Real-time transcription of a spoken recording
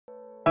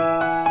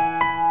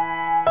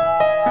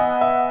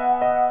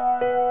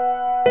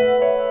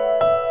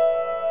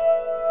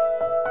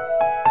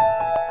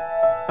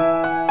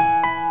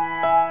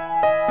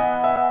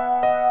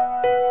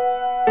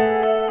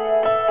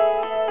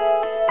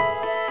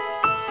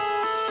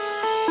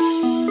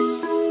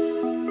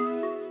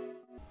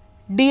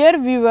Dear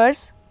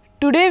viewers,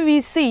 today we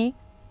see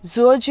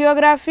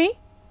zoogeography,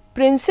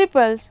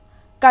 principles,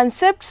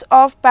 concepts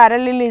of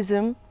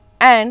parallelism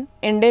and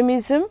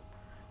endemism,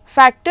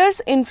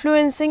 factors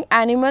influencing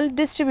animal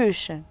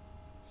distribution.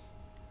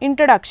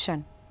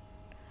 Introduction.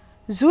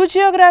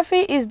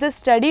 Zoogeography is the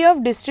study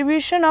of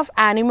distribution of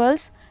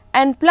animals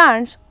and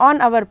plants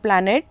on our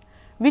planet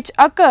which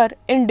occur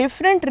in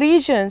different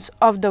regions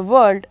of the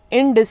world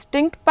in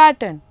distinct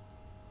pattern.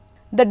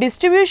 The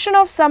distribution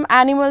of some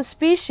animal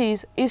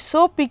species is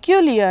so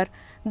peculiar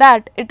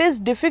that it is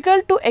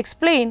difficult to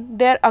explain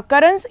their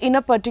occurrence in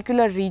a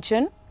particular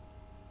region.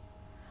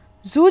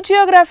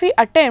 Zoogeography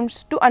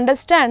attempts to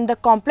understand the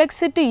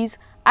complexities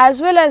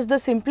as well as the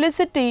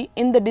simplicity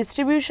in the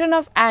distribution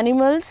of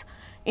animals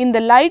in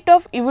the light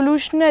of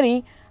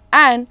evolutionary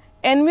and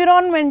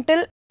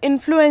environmental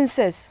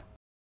influences.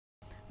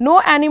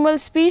 No animal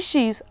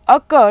species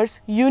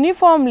occurs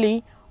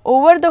uniformly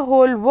over the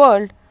whole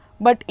world,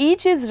 but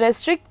each is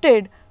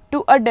restricted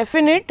to a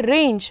definite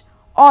range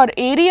or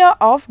area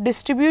of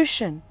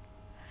distribution.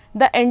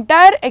 The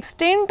entire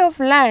extent of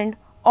land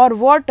or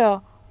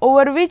water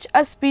over which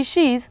a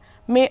species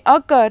may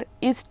occur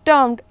is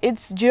termed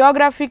its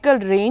geographical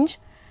range,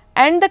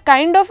 and the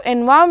kind of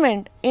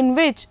environment in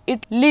which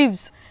it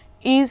lives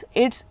is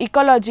its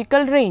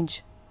ecological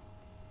range.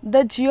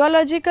 The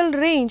geological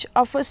range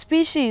of a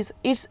species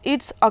is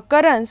its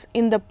occurrence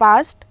in the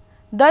past.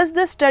 Thus,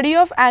 the study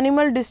of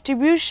animal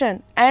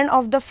distribution and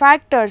of the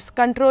factors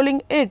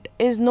controlling it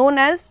is known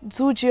as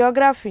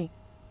zoogeography.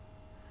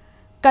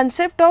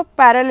 Concept of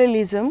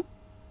parallelism.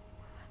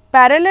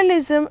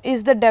 Parallelism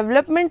is the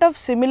development of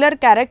similar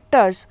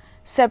characters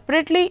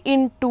separately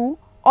in two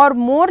or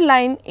more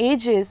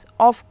lineages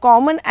of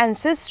common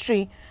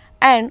ancestry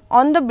and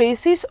on the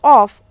basis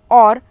of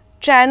or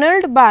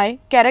channeled by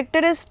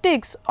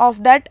characteristics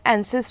of that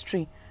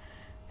ancestry.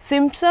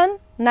 Simpson,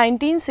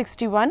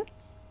 1961.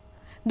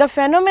 The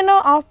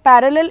phenomena of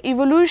parallel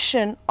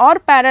evolution or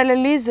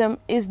parallelism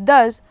is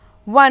thus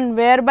one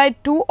whereby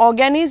two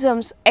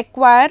organisms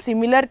acquire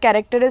similar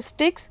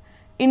characteristics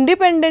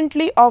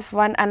independently of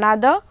one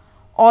another,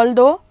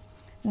 although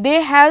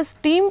they have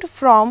stemmed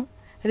from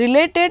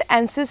related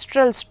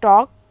ancestral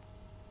stock.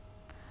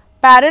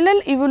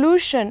 Parallel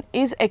evolution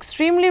is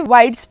extremely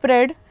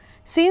widespread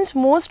since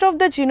most of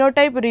the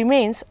genotype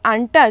remains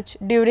untouched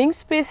during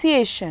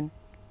speciation.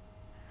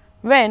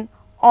 When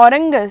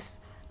orangus,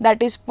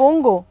 that is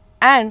pongo,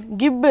 and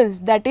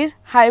gibbons, that is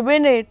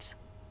hibernates,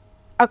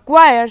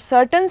 acquire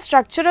certain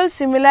structural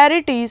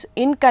similarities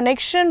in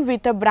connection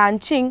with a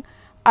branching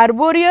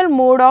arboreal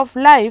mode of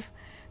life,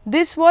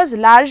 this was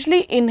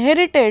largely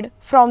inherited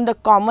from the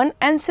common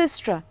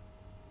ancestor.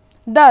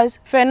 Thus,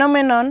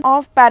 phenomenon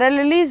of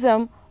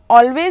parallelism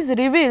always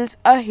reveals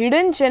a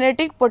hidden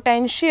genetic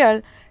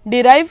potential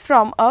derived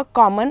from a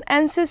common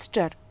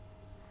ancestor.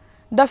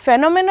 The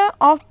phenomena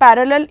of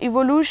parallel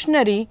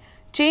evolutionary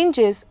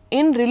changes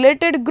in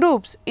related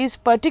groups is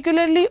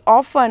particularly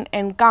often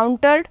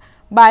encountered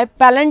by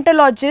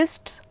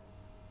paleontologists.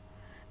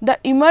 The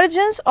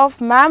emergence of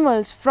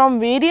mammals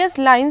from various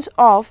lines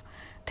of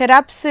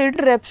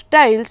therapsid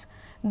reptiles,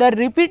 the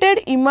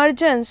repeated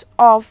emergence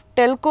of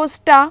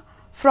Telcosta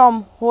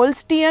from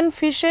Holstein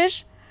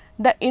fishes,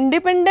 the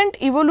independent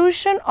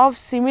evolution of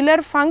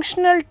similar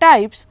functional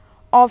types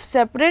of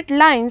separate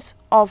lines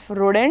of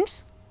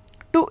rodents.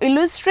 To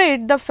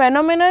illustrate the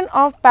phenomenon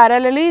of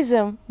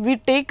parallelism, we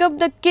take up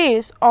the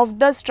case of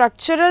the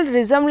structural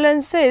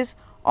resemblances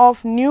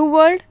of New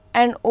World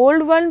and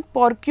Old World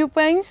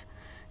porcupines,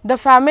 the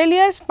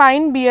familiar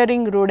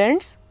spine-bearing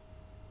rodents.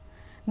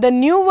 The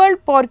New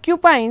World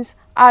porcupines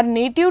are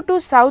native to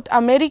South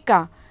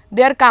America.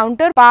 Their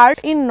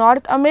counterparts in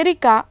North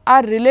America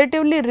are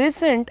relatively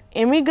recent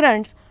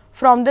immigrants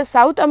from the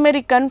South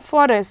American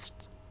forests.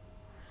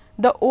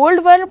 The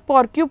Old World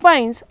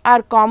porcupines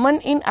are common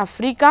in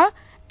Africa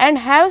and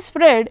have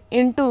spread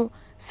into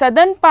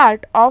southern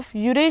part of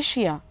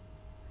Eurasia.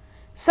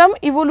 Some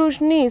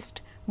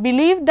evolutionists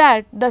believe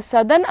that the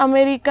Southern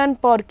American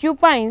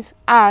porcupines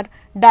are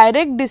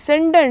direct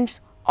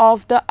descendants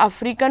of the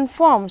African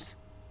forms.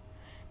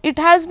 It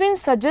has been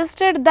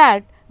suggested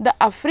that the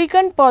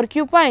African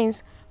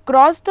porcupines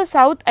crossed the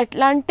South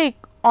Atlantic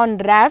on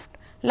raft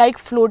like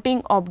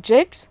floating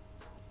objects.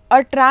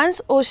 A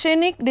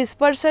transoceanic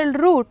dispersal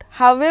route,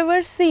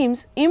 however,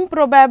 seems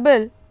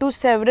improbable to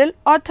several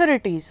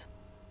authorities.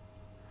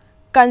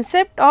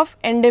 Concept of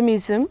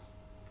endemism.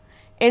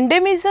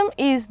 Endemism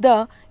is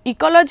the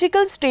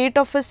ecological state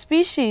of a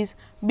species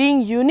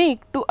being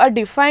unique to a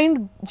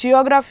defined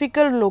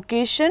geographical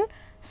location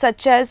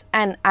such as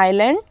an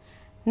island,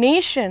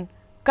 nation,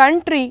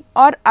 country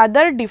or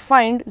other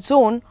defined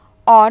zone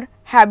or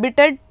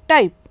habitat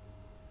type.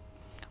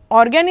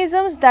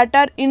 Organisms that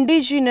are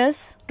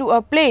indigenous to a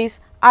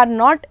place are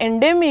not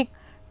endemic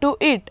to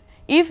it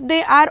if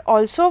they are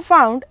also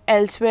found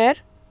elsewhere.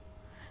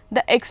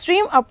 The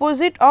extreme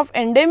opposite of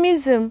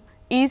endemism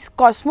is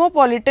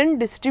cosmopolitan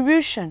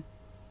distribution.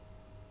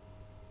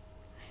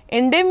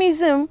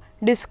 Endemism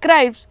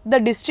describes the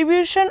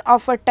distribution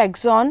of a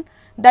taxon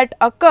that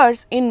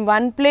occurs in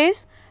one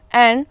place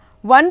and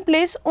one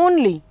place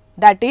only,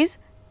 that is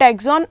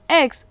taxon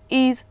X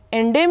is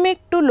endemic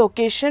to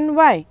location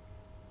Y.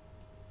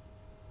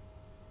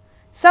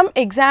 Some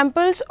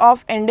examples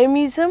of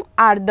endemism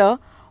are the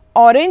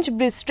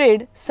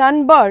orange-breasted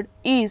sunbird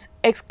is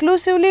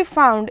exclusively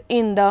found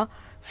in the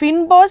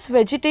fynbos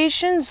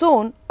vegetation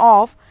zone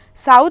of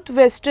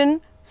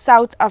southwestern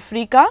South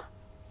Africa,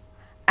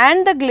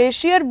 and the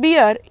glacier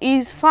bear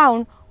is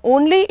found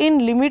only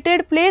in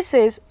limited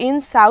places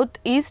in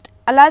southeast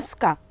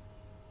Alaska.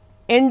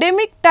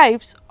 Endemic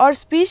types or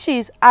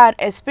species are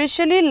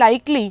especially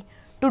likely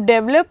to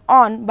develop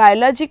on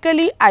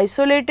biologically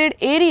isolated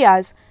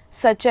areas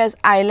such as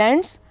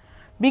islands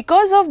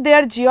because of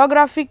their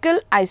geographical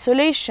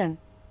isolation.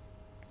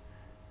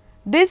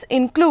 This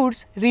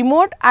includes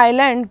remote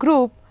island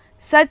group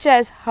such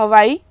as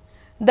Hawaii,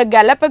 the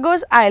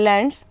Galapagos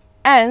Islands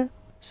and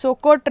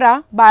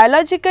Socotra,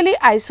 biologically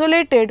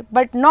isolated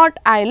but not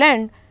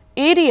island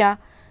area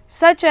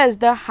such as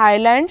the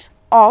highlands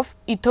of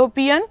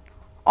Ethiopian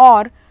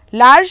or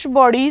large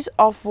bodies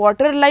of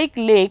water like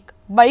Lake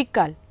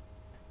Baikal.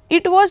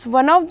 It was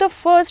one of the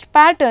first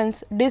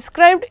patterns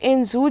described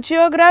in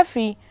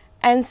zoogeography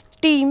and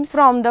stems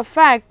from the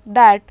fact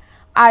that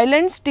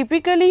islands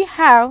typically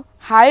have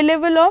high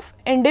level of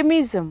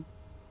endemism.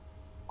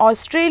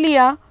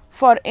 Australia,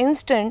 for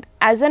instance,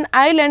 as an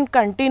island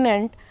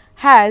continent,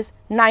 has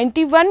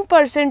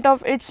 91%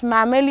 of its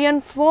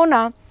mammalian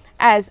fauna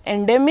as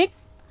endemic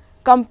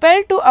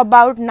compared to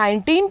about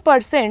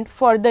 19%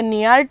 for the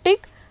Nearctic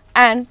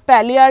and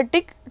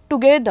Palearctic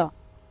together.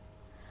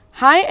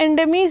 High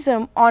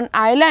endemism on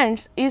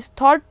islands is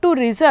thought to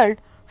result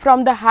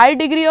from the high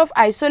degree of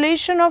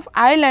isolation of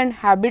island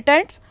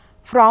habitats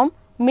from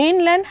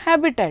mainland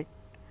habitat,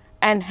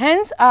 and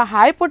hence a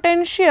high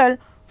potential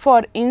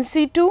for in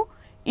situ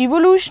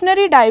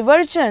evolutionary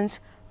divergence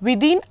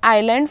within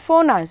island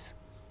faunas.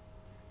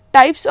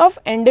 Types of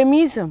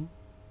endemism.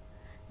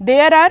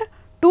 There are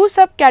two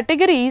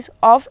subcategories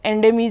of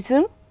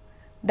endemism,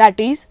 that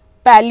is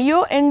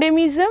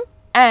paleoendemism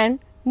and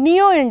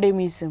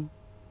neoendemism.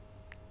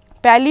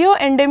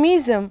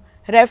 Paleoendemism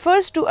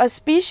refers to a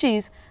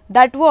species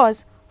that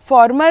was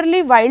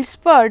formerly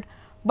widespread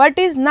but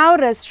is now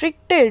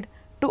restricted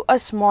to a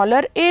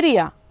smaller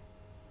area.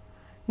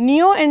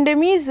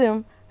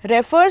 Neoendemism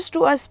refers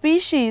to a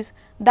species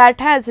that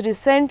has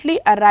recently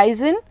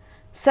arisen,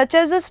 such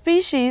as a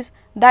species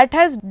that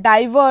has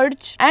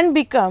diverged and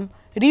become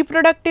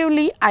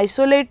reproductively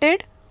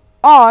isolated,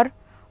 or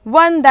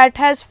one that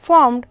has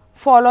formed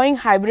following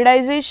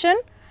hybridization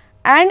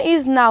and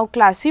is now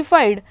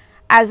classified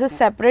as a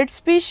separate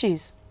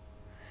species.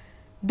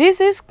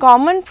 This is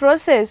common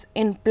process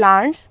in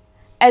plants,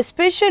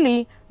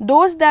 especially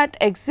those that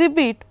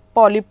exhibit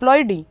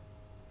polyploidy.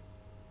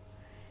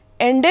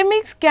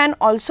 Endemics can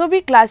also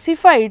be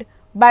classified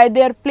by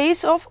their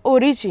place of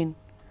origin.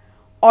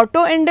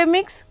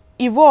 Autoendemics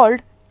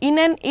evolved in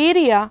an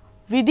area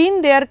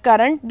within their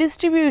current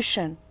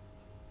distribution.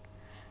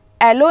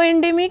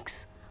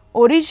 Alloendemics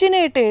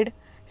originated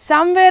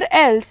somewhere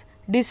else,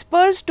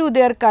 dispersed to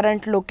their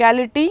current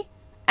locality,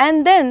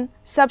 and then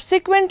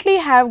subsequently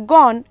have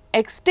gone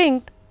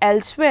extinct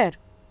elsewhere.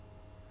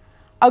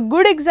 A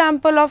good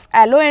example of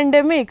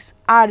alloendemics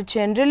are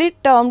generally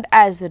termed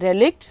as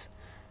relicts,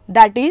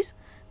 that is,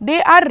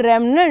 they are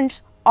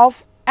remnants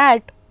of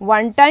at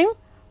one time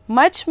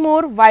much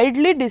more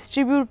widely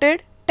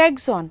distributed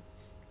taxon.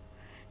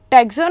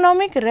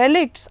 Taxonomic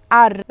relicts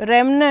are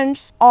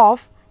remnants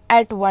of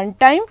at one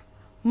time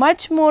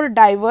much more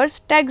diverse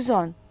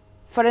taxon.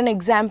 For an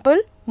example,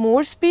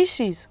 more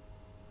species.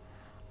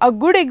 A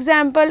good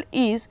example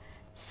is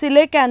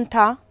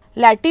Coelacanth,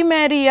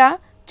 Latimeria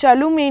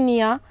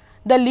chalumania,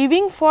 the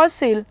living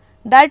fossil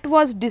that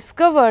was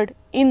discovered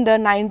in the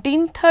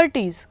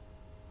 1930s.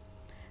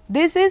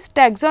 This is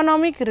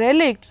taxonomic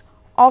relicts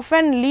of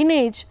an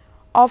lineage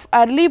of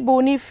early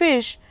bony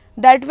fish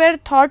that were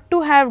thought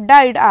to have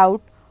died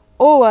out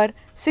over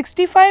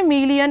 65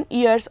 million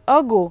years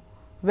ago,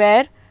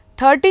 where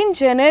 13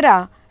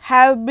 genera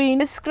have been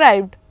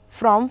described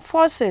from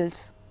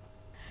fossils.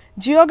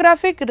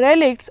 Geographic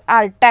relicts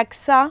are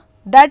taxa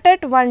that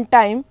at one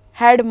time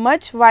had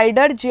much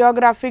wider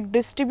geographic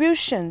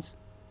distributions.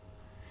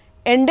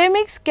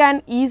 Endemics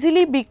can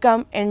easily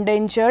become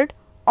endangered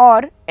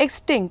or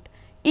extinct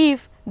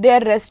if their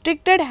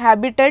restricted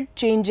habitat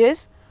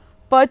changes,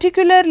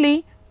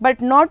 particularly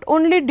but not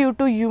only due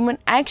to human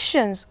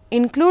actions,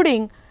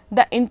 including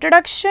the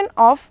introduction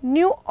of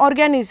new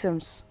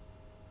organisms.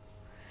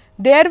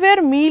 There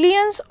were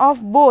millions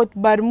of both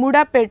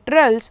Bermuda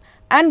petrels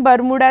and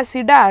Bermuda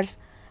cedars,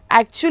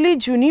 actually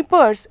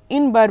junipers,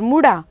 in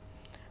Bermuda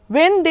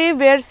when they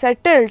were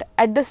settled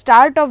at the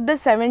start of the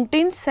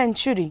 17th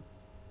century.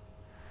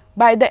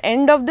 By the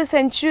end of the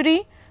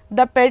century,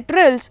 the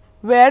petrels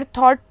were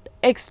thought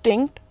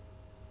extinct.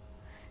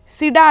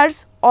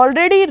 Cedars,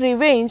 already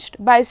ravaged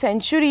by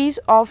centuries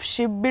of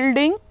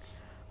shipbuilding,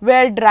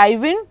 were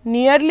driven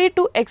nearly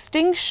to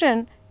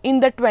extinction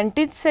in the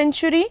 20th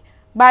century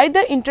by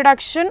the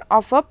introduction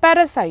of a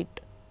parasite.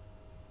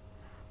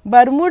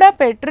 Bermuda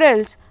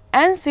petrels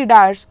and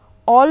cedars,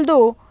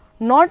 although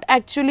not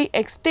actually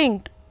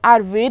extinct,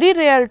 are very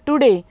rare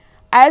today,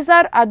 as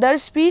are other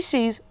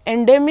species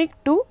endemic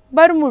to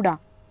Bermuda.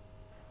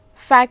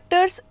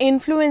 Factors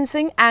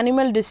influencing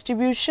animal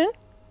distribution.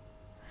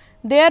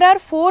 There are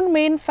 4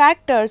 main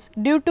factors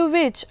due to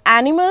which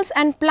animals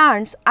and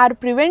plants are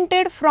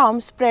prevented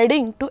from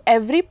spreading to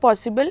every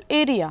possible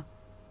area.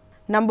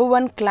 Number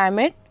 1,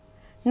 climate.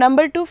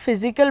 Number 2,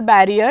 physical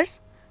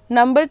barriers.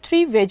 Number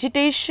 3,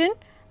 vegetation.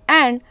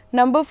 And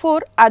number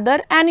 4,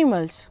 other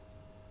animals.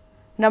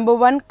 Number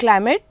 1,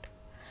 climate.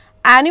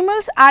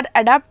 Animals are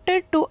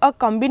adapted to a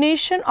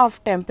combination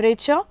of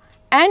temperature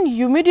and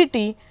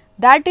humidity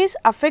that is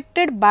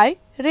affected by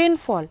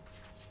rainfall.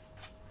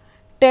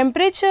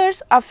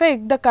 Temperatures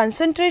affect the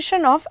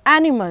concentration of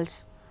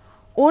animals.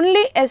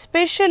 Only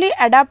especially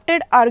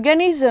adapted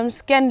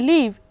organisms can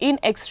live in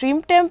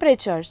extreme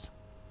temperatures.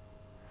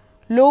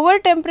 Lower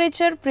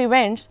temperature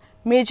prevents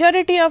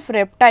majority of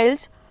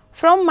reptiles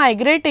from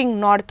migrating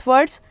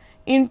northwards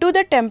into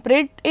the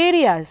temperate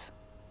areas.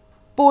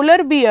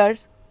 Polar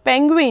bears,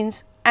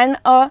 penguins and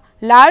a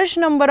large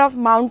number of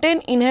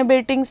mountain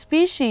inhabiting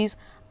species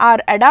are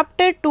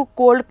adapted to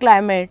cold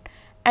climate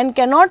and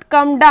cannot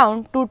come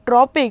down to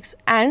tropics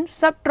and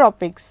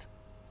subtropics.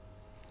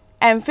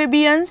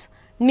 Amphibians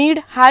need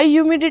high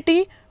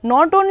humidity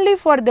not only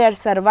for their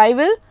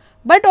survival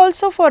but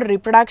also for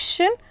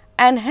reproduction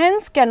and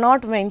hence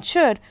cannot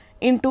venture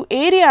into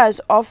areas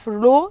of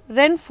low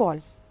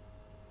rainfall.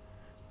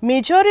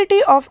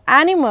 Majority of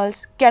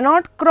animals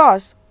cannot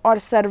cross or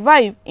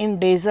survive in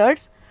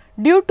deserts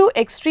due to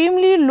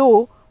extremely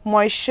low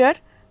moisture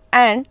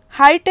and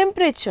high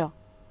temperature.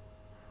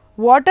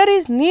 Water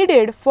is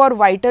needed for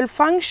vital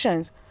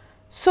functions,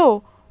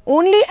 so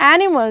only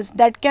animals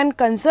that can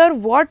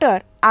conserve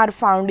water are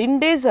found in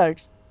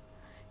deserts.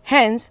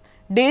 Hence,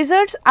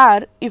 deserts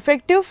are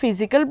effective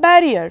physical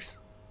barriers.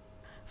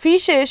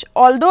 Fishes,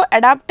 although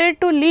adapted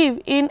to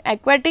live in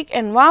aquatic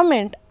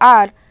environment,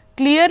 are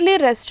clearly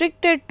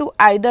restricted to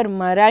either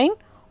marine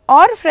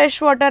or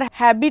freshwater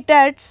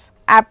habitats,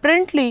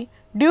 apparently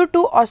due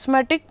to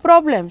osmotic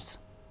problems.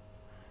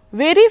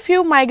 Very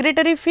few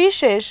migratory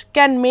fishes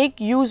can make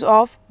use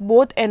of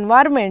both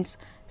environments,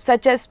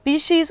 such as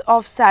species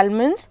of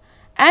salmons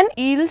and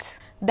eels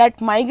that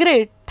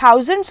migrate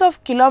thousands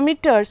of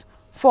kilometers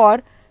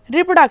for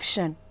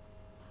reproduction.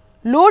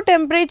 Low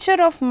temperature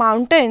of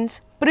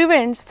mountains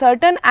prevents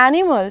certain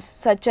animals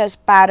such as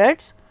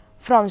parrots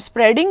from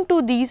spreading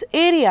to these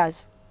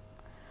areas.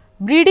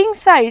 Breeding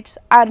sites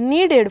are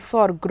needed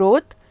for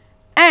growth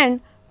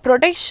and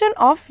protection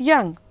of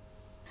young.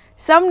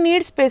 Some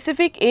need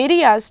specific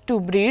areas to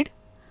breed.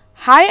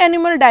 High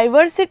animal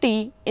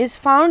diversity is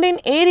found in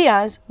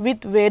areas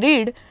with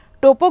varied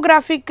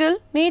topographical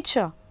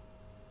nature.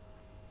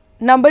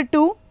 Number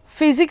 2,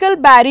 physical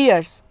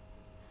barriers.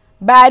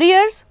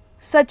 Barriers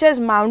such as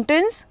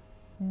mountains,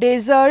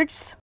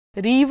 deserts,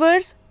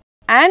 rivers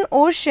and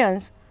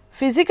oceans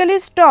physically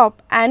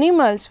stop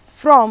animals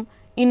from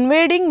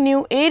invading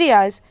new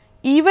areas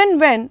even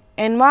when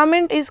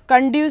environment is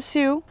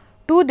conducive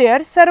to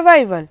their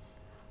survival.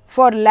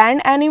 For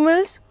land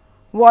animals,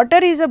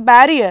 water is a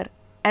barrier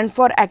and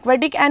for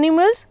aquatic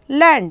animals,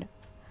 land.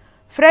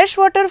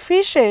 Freshwater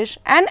fishes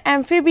and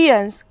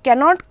amphibians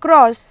cannot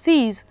cross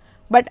seas,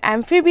 but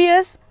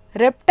amphibious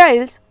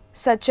reptiles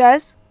such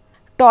as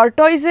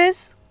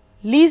tortoises,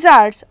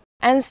 lizards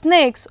and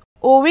snakes,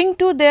 owing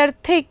to their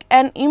thick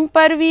and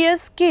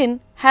impervious skin,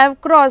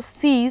 have crossed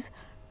seas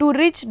to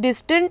reach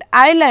distant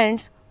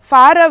islands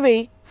far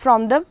away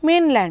from the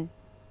mainland.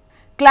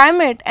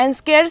 Climate and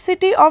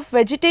scarcity of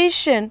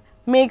vegetation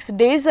makes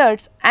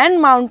deserts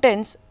and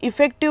mountains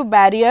effective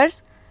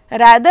barriers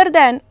rather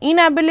than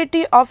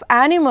inability of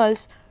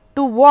animals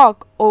to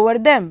walk over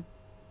them.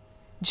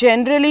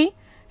 Generally,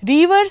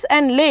 rivers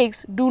and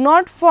lakes do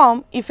not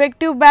form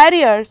effective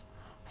barriers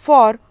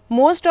for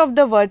most of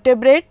the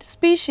vertebrate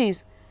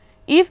species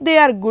if they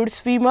are good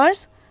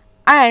swimmers,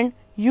 and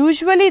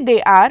usually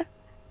they are,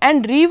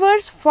 and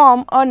rivers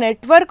form a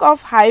network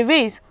of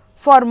highways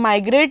for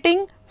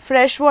migrating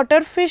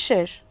freshwater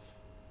fishes.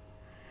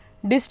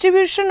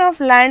 Distribution of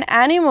land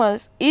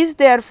animals is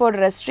therefore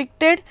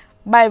restricted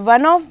by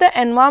one of the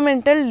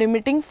environmental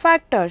limiting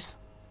factors.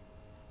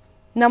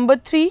 Number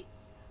 3,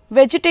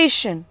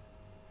 vegetation.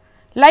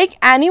 Like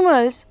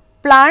animals,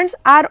 plants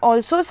are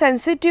also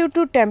sensitive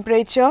to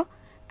temperature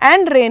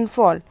and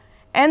rainfall,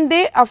 and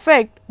they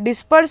affect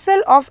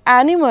dispersal of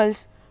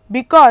animals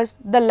because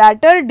the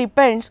latter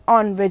depends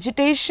on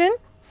vegetation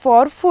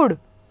for food.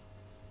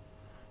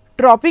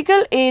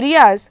 Tropical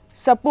areas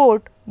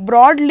support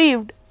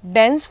broad-leaved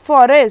dense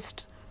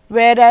forests,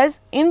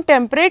 whereas in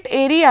temperate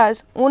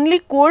areas only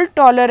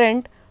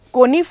cold-tolerant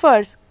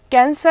conifers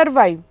can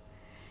survive.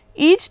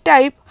 Each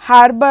type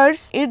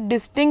harbors its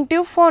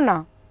distinctive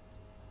fauna.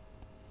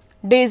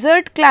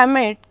 Desert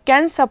climate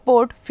can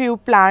support few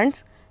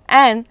plants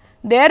and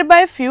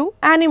thereby few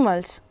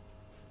animals.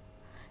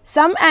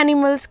 Some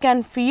animals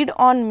can feed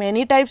on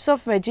many types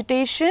of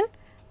vegetation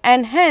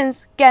and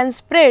hence can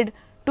spread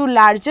to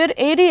larger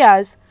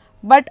areas,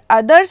 but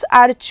others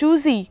are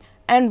choosy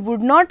and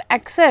would not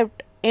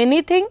accept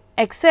anything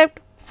except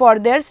for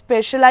their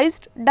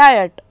specialized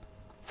diet.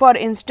 For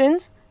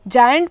instance,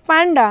 giant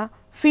panda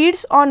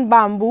feeds on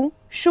bamboo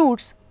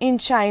shoots in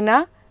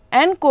China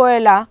and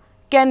koala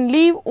can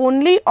live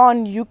only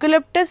on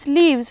eucalyptus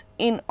leaves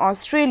in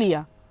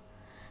Australia.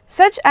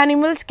 Such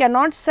animals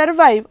cannot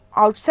survive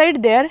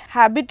outside their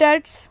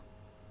habitats.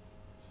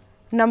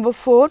 Number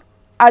 4.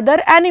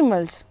 Other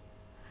animals.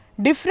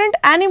 Different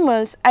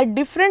animals at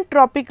different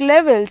trophic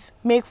levels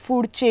make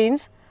food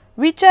chains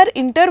which are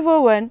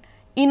interwoven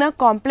in a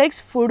complex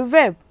food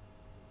web.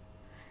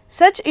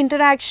 Such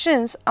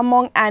interactions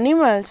among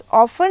animals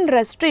often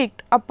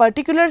restrict a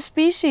particular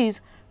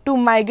species to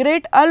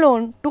migrate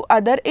alone to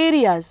other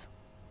areas.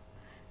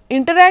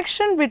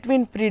 Interaction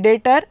between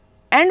predator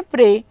and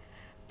prey,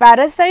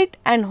 parasite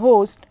and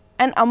host,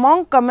 and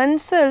among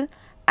commensal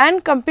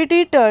and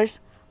competitors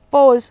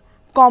pose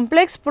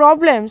complex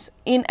problems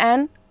in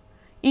an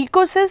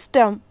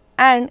ecosystem,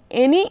 and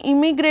any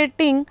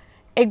immigrating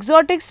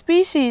exotic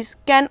species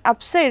can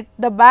upset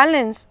the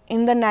balance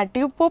in the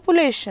native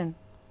population.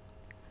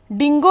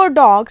 Dingo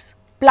dogs,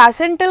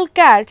 placental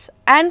cats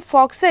and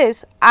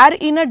foxes are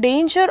in a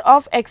danger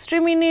of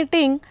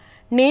exterminating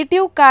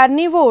native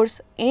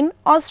carnivores in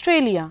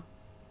Australia.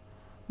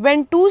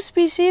 When two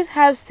species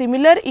have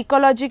similar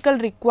ecological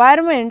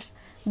requirements,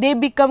 they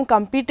become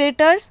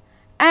competitors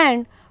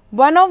and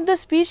one of the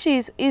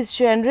species is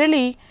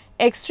generally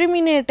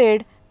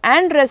exterminated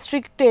and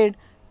restricted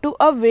to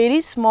a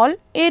very small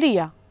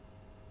area.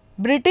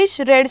 British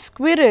red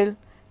squirrel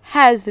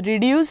has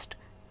reduced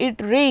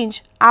its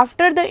range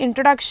after the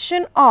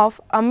introduction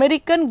of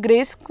American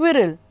grey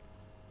squirrel.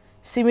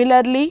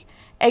 Similarly,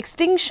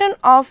 extinction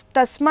of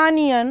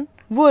Tasmanian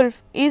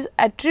wolf is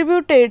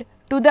attributed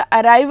to the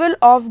arrival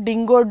of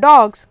dingo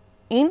dogs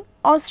in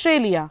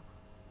Australia.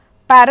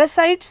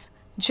 Parasites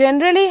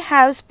generally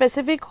have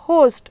specific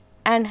hosts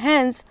and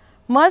hence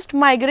must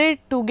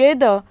migrate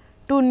together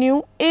to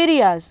new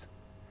areas.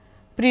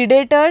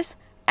 Predators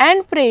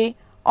and prey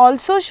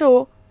also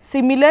show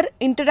similar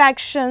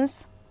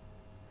interactions.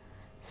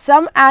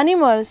 Some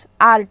animals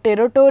are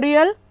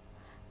territorial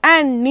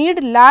and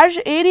need large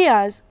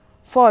areas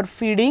for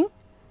feeding,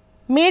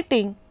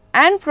 mating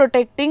and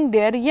protecting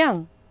their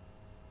young.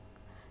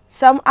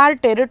 Some are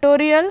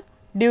territorial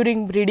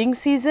during breeding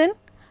season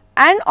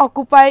and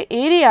occupy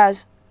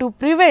areas to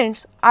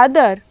prevent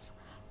others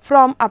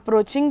from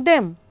approaching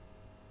them.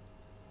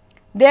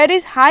 There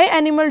is high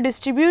animal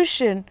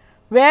distribution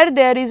where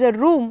there is a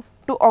room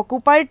to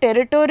occupy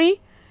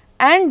territory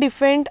and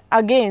defend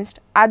against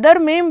other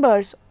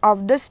members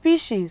of the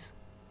species.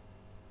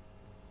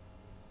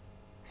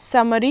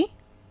 Summary.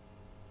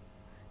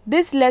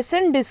 This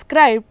lesson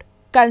described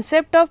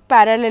concept of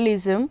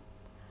parallelism.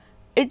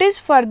 It is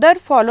further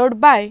followed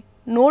by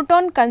note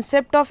on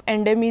concept of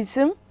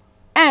endemism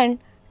and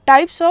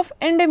types of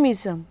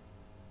endemism.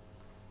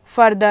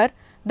 Further,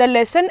 the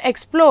lesson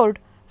explored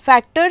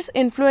factors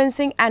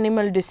influencing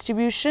animal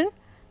distribution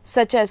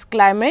such as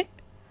climate,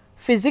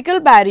 physical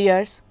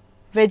barriers,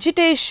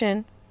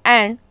 vegetation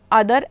and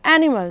other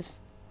animals.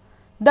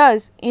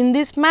 Thus, in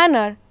this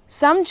manner,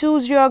 some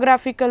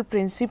zoogeographical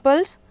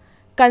principles,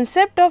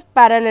 concept of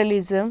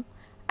parallelism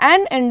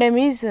and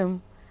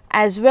endemism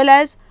as well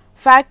as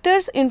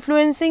factors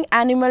influencing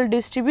animal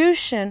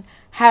distribution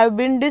have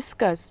been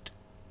discussed.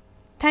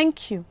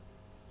 Thank you.